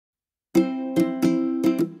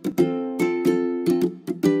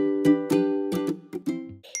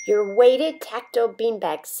weighted tactile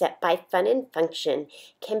beanbag set by Fun and Function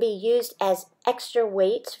can be used as extra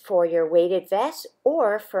weights for your weighted vest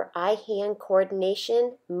or for eye-hand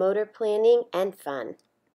coordination, motor planning, and fun.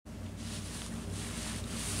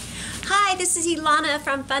 Hi, this is Ilana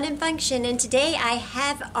from Fun and Function, and today I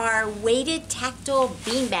have our weighted tactile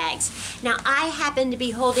beanbags. Now I happen to be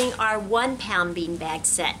holding our 1 pound beanbag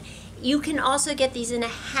set. You can also get these in a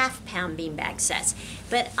 ½ pound beanbag sets,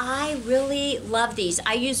 but I really love these.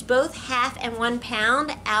 I use both ½ and 1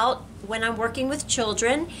 pound out when I'm working with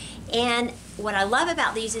children, and what I love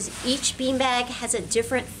about these is each beanbag has a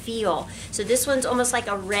different feel. So this one's almost like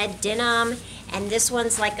a red denim, and this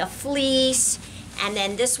one's like a fleece, and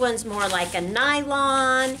then this one's more like a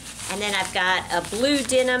nylon, and then I've got a blue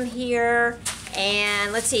denim here,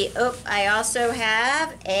 and let's see, I also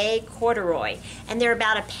have a corduroy, and they're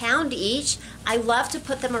about £1 pound each. I love to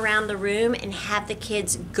put them around the room and have the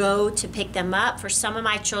kids go to pick them up. For some of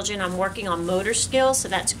my children, I'm working on motor skills, so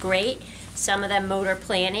that's great. Some of them motor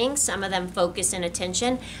planning, some of them focus and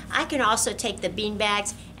attention. I can also take the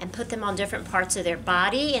beanbags and put them on different parts of their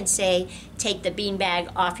body and say, take the beanbag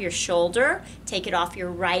off your shoulder, take it off your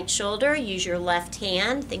right shoulder, use your left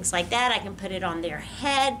hand, things like that. I can put it on their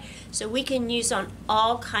head. So we can use on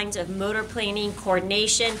all kinds of motor planning,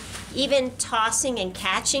 coordination. Even tossing and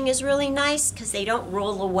catching is really nice because they don't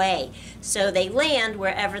roll away. So they land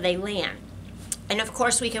wherever they land. And of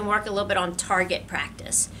course we can work a little bit on target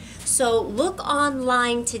practice. So look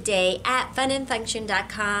online today at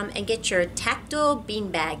funandfunction.com and get your tactile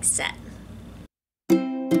beanbag set.